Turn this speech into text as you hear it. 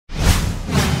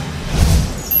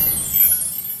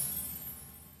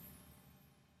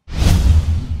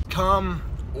come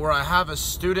where I have a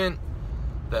student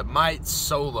that might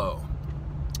solo.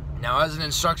 Now, as an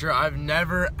instructor, I've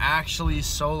never actually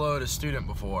soloed a student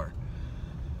before.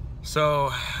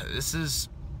 So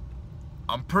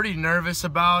I'm pretty nervous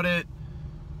about it.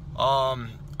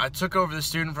 I took over the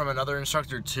student from another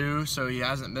instructor too, so he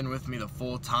hasn't been with me the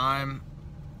full time.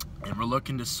 And we're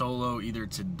looking to solo either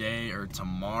today or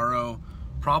tomorrow.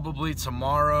 Probably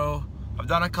tomorrow. I've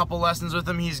done a couple lessons with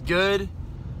him. He's good.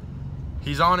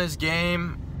 He's on his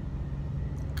game.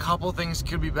 Couple things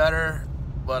could be better,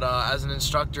 but as an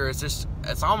instructor, it's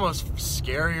almost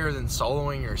scarier than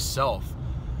soloing yourself,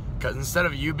 because instead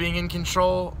of you being in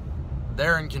control,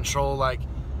 they're in control. Like,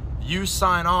 you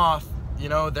sign off, you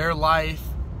know, their life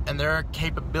and their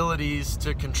capabilities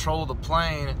to control the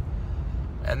plane,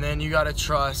 and then you got to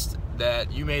trust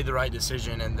that you made the right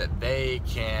decision and that they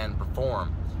can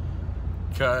perform.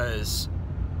 Because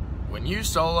when you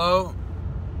solo,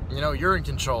 you know, you're in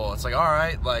control. It's like, all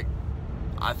right, like,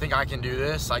 I think I can do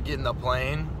this. I get in the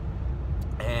plane,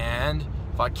 and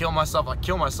if I kill myself, I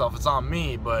kill myself. It's on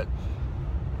me, but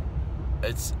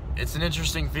it's an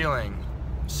interesting feeling.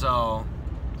 So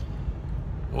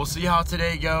we'll see how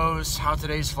today goes, how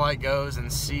today's flight goes,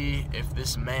 and see if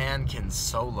this man can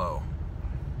solo.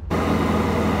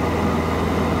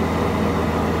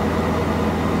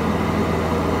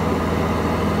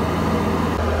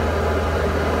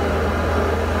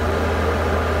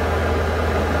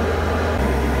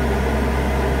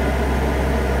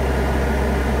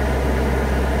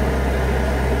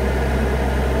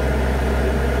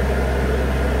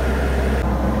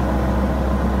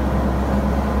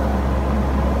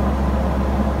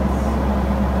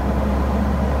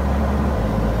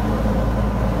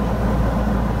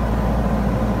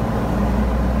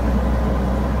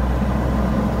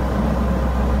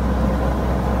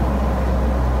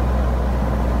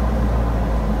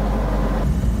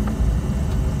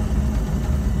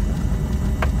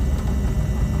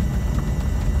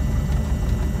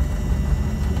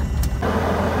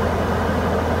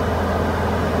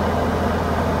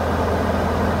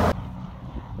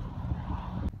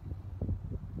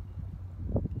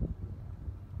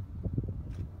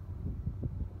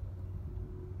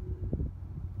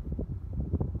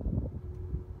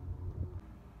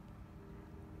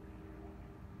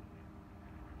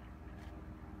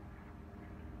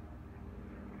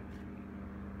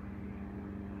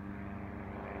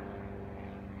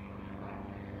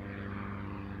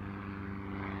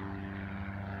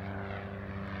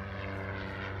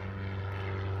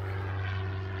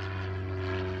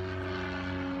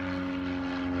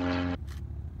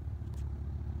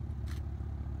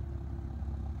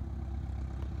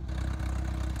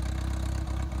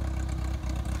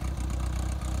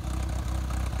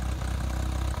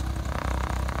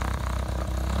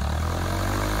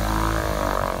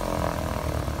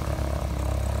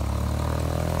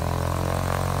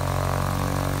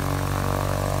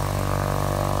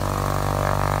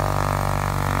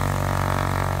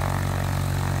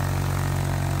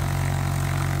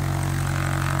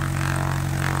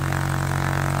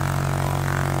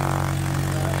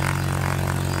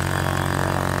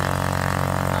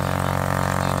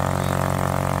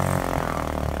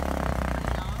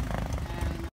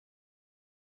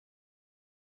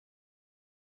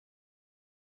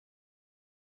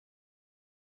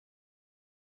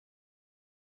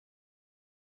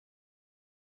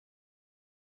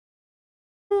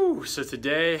 So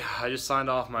today I just signed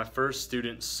off my first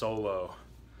student solo.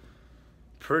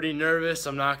 Pretty nervous,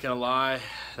 I'm not gonna lie.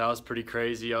 That was pretty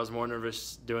crazy. I was more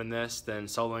nervous doing this than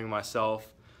soloing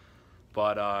myself.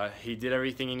 But he did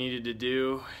everything he needed to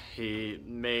do. He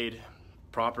made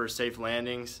proper safe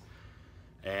landings.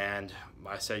 And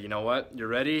I said, you know what, you're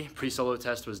ready. Pre-solo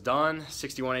test was done.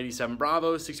 6187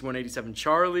 Bravo, 6187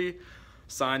 Charlie.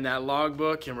 Signed that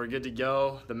logbook and we're good to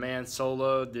go. The man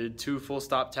soloed, did 2 full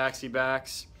stop taxi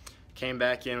backs. Came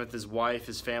back in with his wife,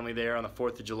 his family there on the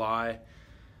 4th of July.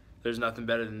 There's nothing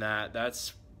better than that.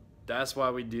 That's why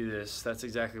we do this. That's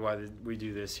exactly why we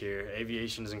do this here.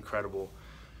 Aviation is incredible.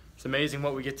 It's amazing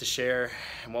what we get to share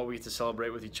and what we get to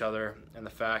celebrate with each other, and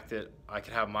the fact that I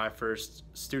could have my first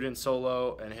student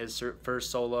solo and his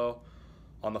first solo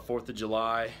on the 4th of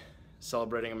July,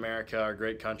 celebrating America, our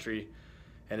great country,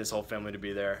 and his whole family to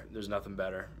be there. There's nothing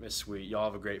better. It's sweet. Y'all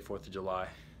have a great 4th of July.